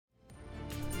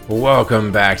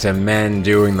Welcome back to Men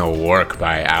Doing the Work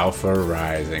by Alpha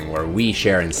Rising, where we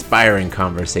share inspiring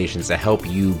conversations to help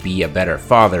you be a better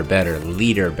father, better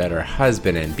leader, better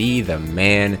husband, and be the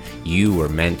man you were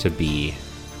meant to be.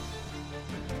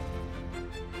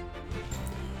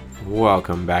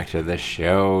 Welcome back to the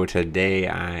show. Today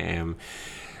I am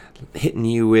hitting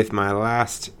you with my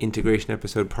last integration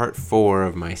episode, part 4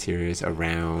 of my series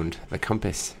around the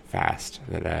Compass Fast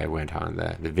that I went on,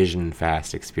 the Vision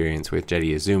Fast experience with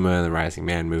Jeddy Azuma, the Rising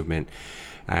Man movement.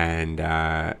 And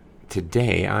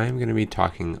today I'm going to be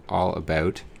talking all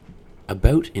about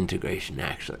integration,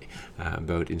 actually.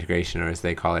 About integration, or as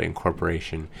they call it,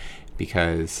 incorporation,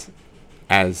 because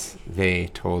as they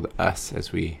told us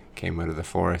as we came out of the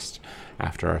forest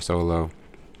after our solo,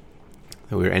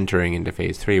 that we were entering into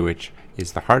phase 3, which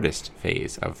is the hardest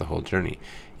phase of the whole journey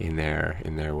in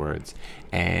their words.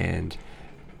 And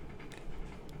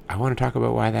I want to talk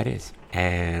about why that is.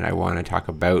 And I want to talk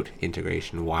about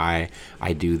integration, why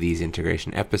I do these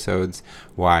integration episodes,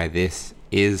 why this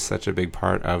is such a big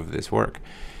part of this work.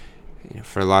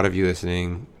 For a lot of you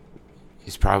listening,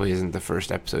 this probably isn't the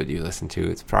first episode you listen to.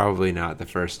 It's probably not the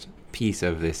first piece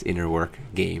of this inner work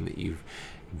game that you've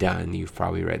done. You've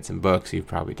probably read some books. You've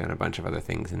probably done a bunch of other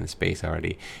things in the space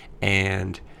already.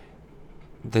 And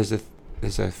there's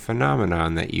a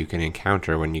phenomenon that you can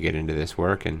encounter when you get into this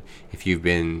work. And if you've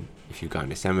gone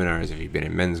to seminars, if you've been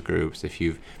in men's groups, if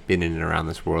you've been in and around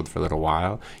this world for a little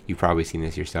while, you've probably seen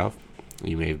this yourself.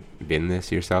 You may have been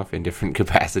this yourself in different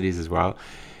capacities as well.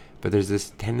 But there's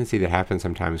this tendency that happens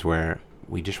sometimes where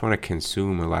we just want to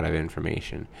consume a lot of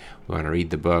information. We want to read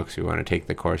the books. We want to take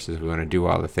the courses. We want to do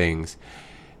all the things.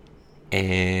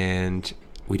 And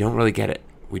we don't really get it.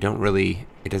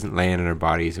 It doesn't land in our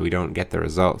bodies. We don't get the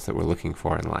results that we're looking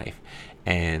for in life.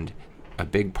 And a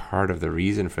big part of the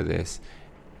reason for this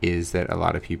is that a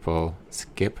lot of people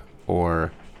skip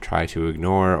or try to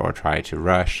ignore or try to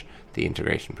rush the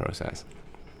integration process.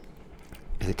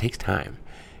 Because it takes time.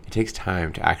 It takes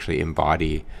time to actually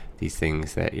embody these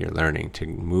things that you're learning, to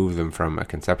move them from a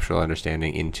conceptual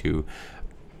understanding into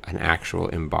an actual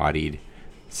embodied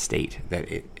state,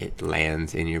 that it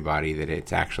lands in your body, that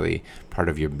it's actually part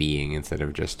of your being instead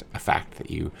of just a fact that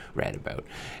you read about.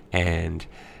 And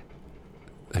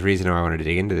the reason why I wanted to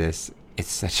dig into this,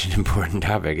 it's such an important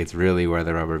topic. It's really where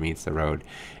the rubber meets the road.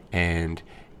 And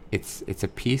it's a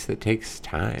piece that takes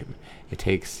time. It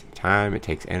takes time, it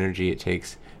takes energy, it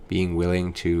takes being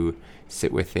willing to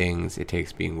sit with things, it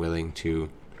takes being willing to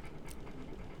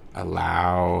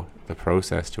allow the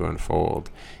process to unfold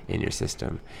in your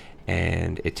system.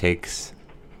 And it takes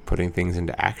putting things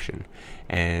into action.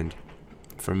 And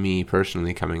for me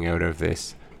personally, coming out of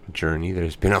this journey,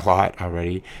 there's been a lot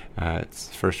already. It's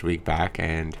the first week back,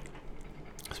 and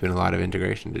there's been a lot of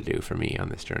integration to do for me on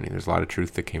this journey. There's a lot of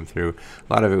truth that came through.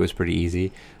 A lot of it was pretty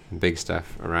easy. Big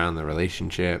stuff around the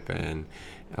relationship, and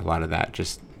a lot of that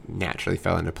just naturally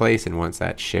fell into place. And once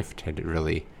that shift had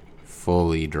really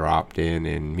fully dropped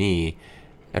in me,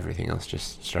 everything else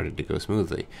just started to go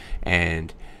smoothly.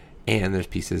 And there's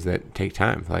pieces that take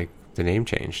time, like the name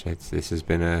change. This has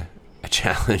been a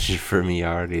challenge for me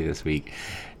already this week,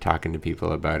 talking to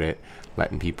people about it,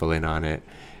 letting people in on it,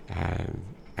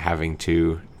 having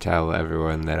to tell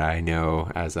everyone that I know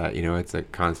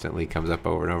it constantly comes up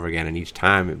over and over again. And each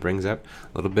time it brings up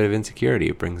a little bit of insecurity.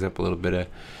 It brings up a little bit of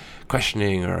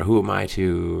questioning, or who am I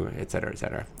to, et cetera, et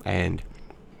cetera. And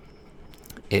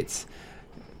it's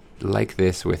like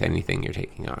this with anything you're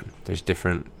taking on. There's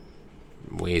different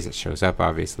ways it shows up,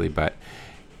 obviously, but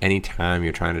anytime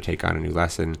you're trying to take on a new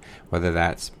lesson, whether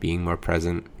that's being more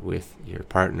present with your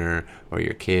partner or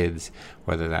your kids,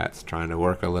 whether that's trying to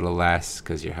work a little less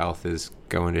because your health is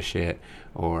going to shit,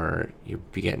 or you're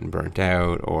getting burnt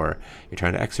out, or you're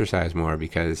trying to exercise more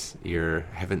because you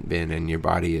haven't been and your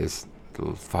body is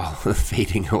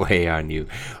fading away on you,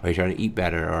 or you're trying to eat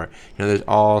better, or there's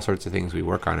all sorts of things we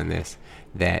work on in this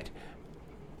that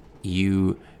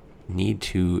you need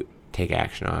to take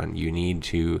action on. You need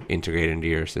to integrate into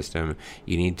your system.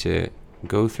 You need to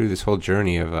go through this whole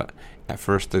journey of at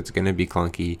first it's going to be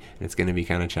clunky and it's going to be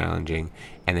kind of challenging,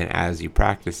 and then as you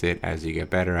practice it, as you get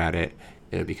better at it,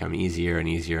 it'll become easier and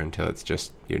easier until it's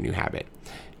just your new habit.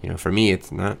 For me,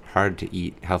 it's not hard to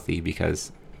eat healthy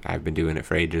because I've been doing it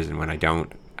for ages, and when I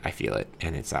don't, I feel it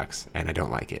and it sucks and I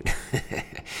don't like it.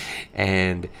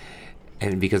 and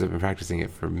because I've been practicing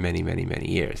it for many, many, many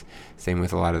years. Same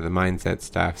with a lot of the mindset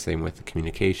stuff, same with the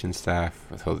communication stuff,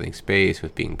 with holding space,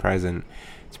 with being present.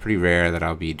 It's pretty rare that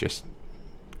I'll be just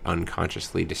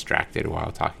unconsciously distracted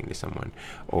while talking to someone,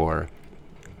 or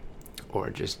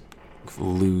just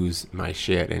lose my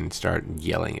shit and start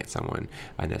yelling at someone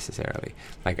unnecessarily.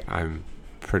 Like, I'm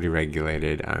pretty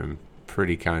regulated. I'm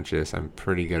pretty conscious. I'm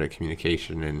pretty good at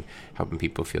communication and helping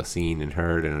people feel seen and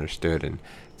heard and understood. And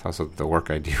it's also the work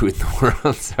I do in the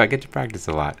world, so I get to practice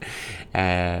a lot.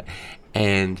 And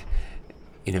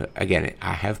again,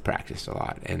 I have practiced a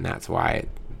lot, and that's why it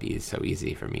is so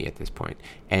easy for me at this point.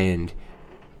 And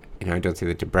I don't say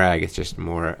that to brag. It's just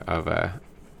more of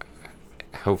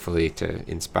hopefully to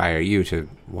inspire you to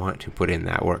want to put in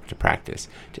that work to practice,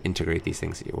 to integrate these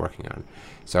things that you're working on.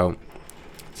 So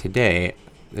today,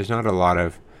 there's not a lot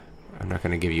of, I'm not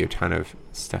going to give you a ton of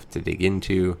stuff to dig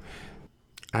into.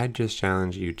 I'd just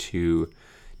challenge you to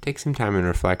take some time and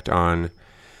reflect on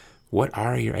what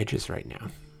are your edges right now?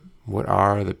 What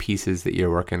are the pieces that you're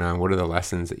working on? What are the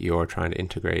lessons that you're trying to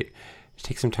integrate? Just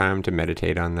take some time to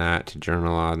meditate on that, to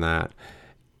journal on that,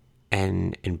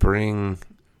 and bring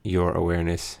your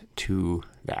awareness to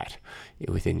that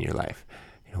within your life.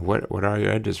 What are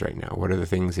your edges right now? What are the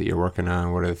things that you're working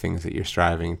on? What are the things that you're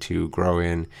striving to grow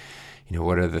in?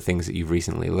 What are the things that you've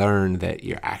recently learned that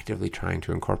you're actively trying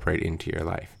to incorporate into your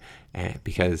life?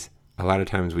 Because a lot of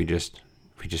times we just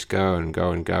go and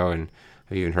go and go, and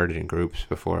I've even heard it in groups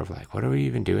before of like, what are we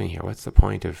even doing here? What's the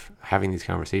point of having these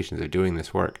conversations, of doing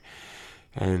this work?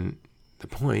 And the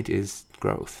point is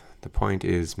growth. The point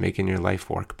is making your life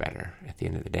work better at the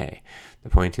end of the day. The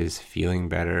point is feeling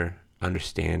better,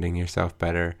 understanding yourself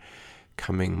better,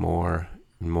 coming more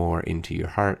and more into your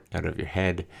heart, out of your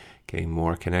head, getting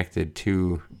more connected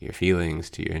to your feelings,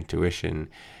 to your intuition.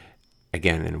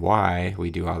 Again, and why we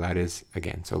do all that is,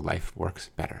 again, so life works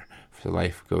better. So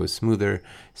life goes smoother,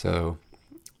 so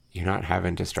you're not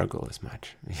having to struggle as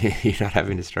much. You're not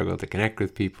having to struggle to connect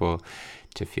with people,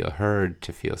 to feel heard,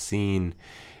 to feel seen,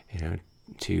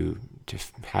 to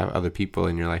have other people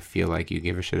in your life feel like you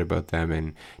give a shit about them,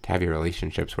 and to have your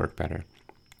relationships work better.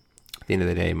 At the end of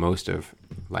the day, most of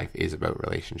life is about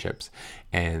relationships,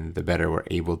 and the better we're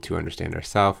able to understand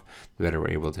ourselves, the better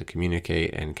we're able to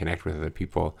communicate and connect with other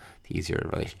people, the easier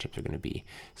relationships are going to be.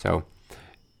 So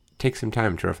take some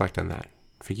time to reflect on that.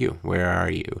 For you, where are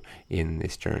you in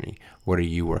this journey? What are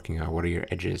you working on? What are your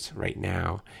edges right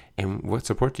now? And what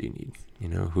support do you need?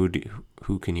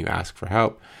 Who can you ask for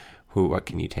help? What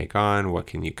can you take on? What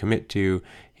can you commit to?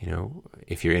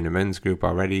 If you're in a men's group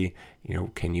already,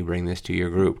 can you bring this to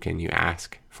your group? Can you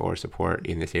ask for support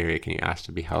in this area? Can you ask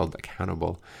to be held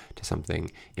accountable to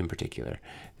something in particular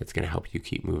that's going to help you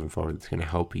keep moving forward? That's going to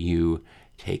help you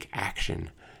take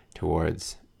action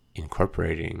towards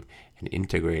incorporating and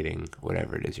integrating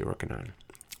whatever it is you're working on.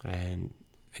 And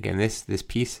again, this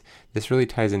piece, this really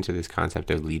ties into this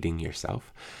concept of leading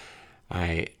yourself.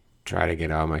 I try to get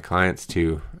all my clients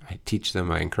I teach them,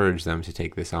 I encourage them to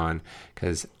take this on,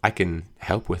 because I can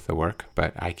help with the work,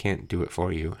 but I can't do it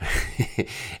for you.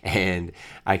 And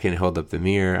I can hold up the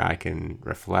mirror, I can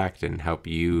reflect and help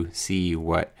you see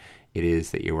what it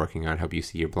is that you're working on, help you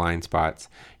see your blind spots.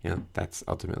 That's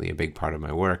ultimately a big part of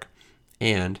my work.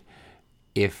 And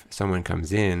if someone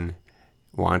comes in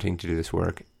wanting to do this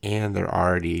work and they're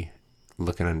already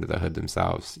looking under the hood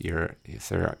themselves,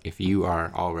 if you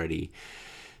are already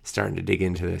starting to dig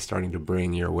into this, starting to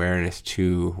bring your awareness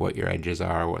to what your edges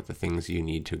are, what the things you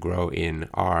need to grow in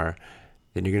are,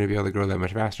 then you're going to be able to grow that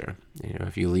much faster.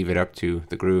 If you leave it up to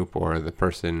the group or the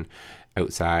person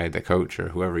outside, the coach or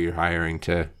whoever you're hiring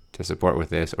to support with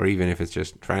this, or even if it's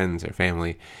just friends or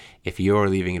family, if you're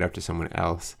leaving it up to someone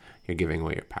else, you're giving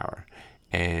away your power.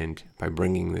 And by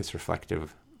bringing this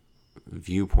reflective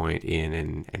viewpoint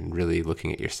in and really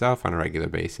looking at yourself on a regular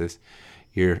basis,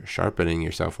 you're sharpening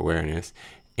your self-awareness,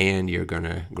 and you're going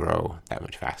to grow that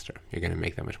much faster. You're going to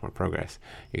make that much more progress.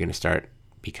 You're going to start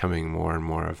becoming more and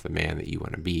more of the man that you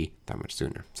want to be that much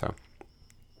sooner. So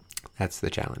that's the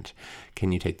challenge.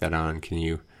 Can you take that on? Can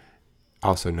you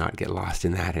also not get lost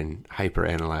in that and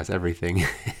hyper-analyze everything?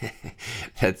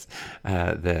 That's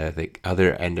the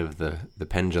other end of the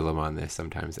pendulum on this.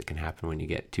 Sometimes it can happen when you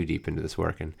get too deep into this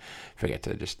work and forget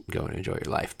to just go and enjoy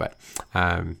your life. But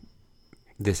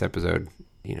this episode,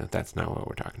 that's not what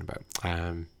we're talking about.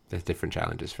 There's different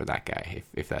challenges for that guy,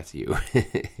 if that's you.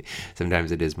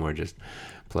 Sometimes it is more just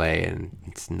play, and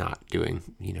it's not doing,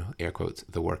 air quotes,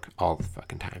 the work all the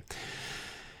fucking time.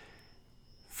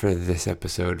 For this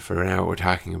episode, for now, what we're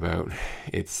talking about,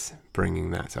 it's bringing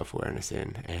that self-awareness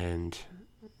in and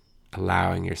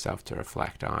allowing yourself to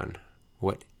reflect on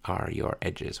what are your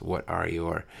edges, what are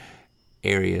your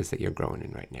areas that you're growing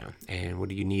in right now, and what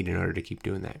do you need in order to keep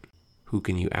doing that? Who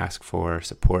can you ask for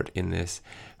support in this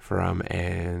from,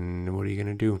 and what are you going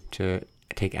to do to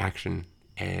take action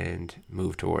and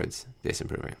move towards this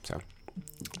improving? So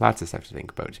lots of stuff to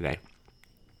think about today.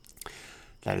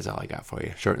 that is all I got for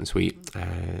you. Short and sweet.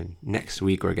 Next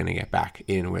week, we're going to get back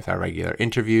in with our regular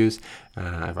interviews.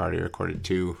 I've already recorded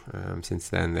 2 since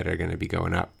then that are going to be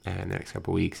going up in the next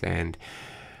couple of weeks. And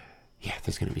yeah,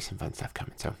 there's going to be some fun stuff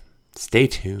coming. So stay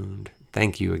tuned.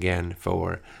 Thank you again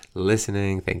for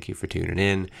listening. Thank you for tuning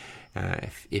in.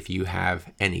 If you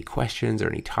have any questions or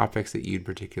any topics that you'd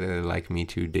particularly like me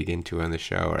to dig into on the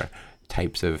show, or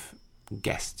types of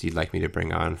guests you'd like me to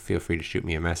bring on, feel free to shoot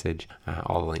me a message.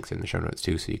 All the links are in the show notes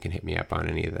too, so you can hit me up on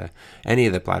any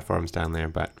of the platforms down there.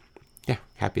 But yeah,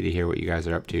 happy to hear what you guys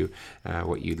are up to,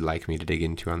 what you'd like me to dig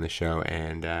into on the show,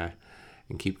 and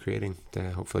keep creating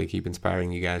to hopefully keep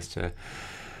inspiring you guys to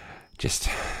just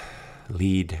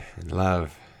lead and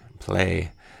love and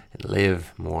play and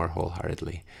live more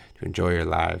wholeheartedly, to enjoy your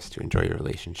lives, to enjoy your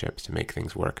relationships, to make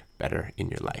things work better in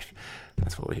your life.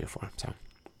 That's what we're here for. So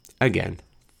again,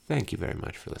 thank you very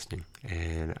much for listening,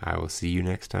 and I will see you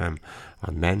next time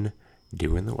on Men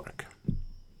Doing the Work.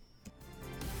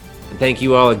 Thank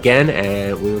you all again,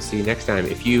 and we will see you next time.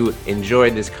 If you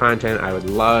enjoyed this content, I would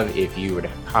love if you would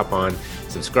hop on,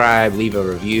 subscribe, leave a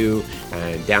review,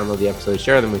 and download the episodes,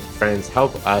 share them with your friends.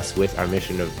 Help us with our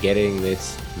mission of getting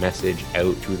this message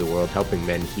out to the world, helping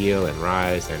men heal and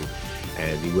rise,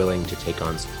 and be willing to take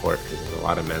on support, because there's a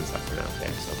lot of men suffering out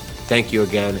there. So thank you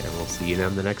again, and we'll see you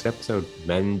on the next episode,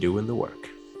 Men Doing the Work.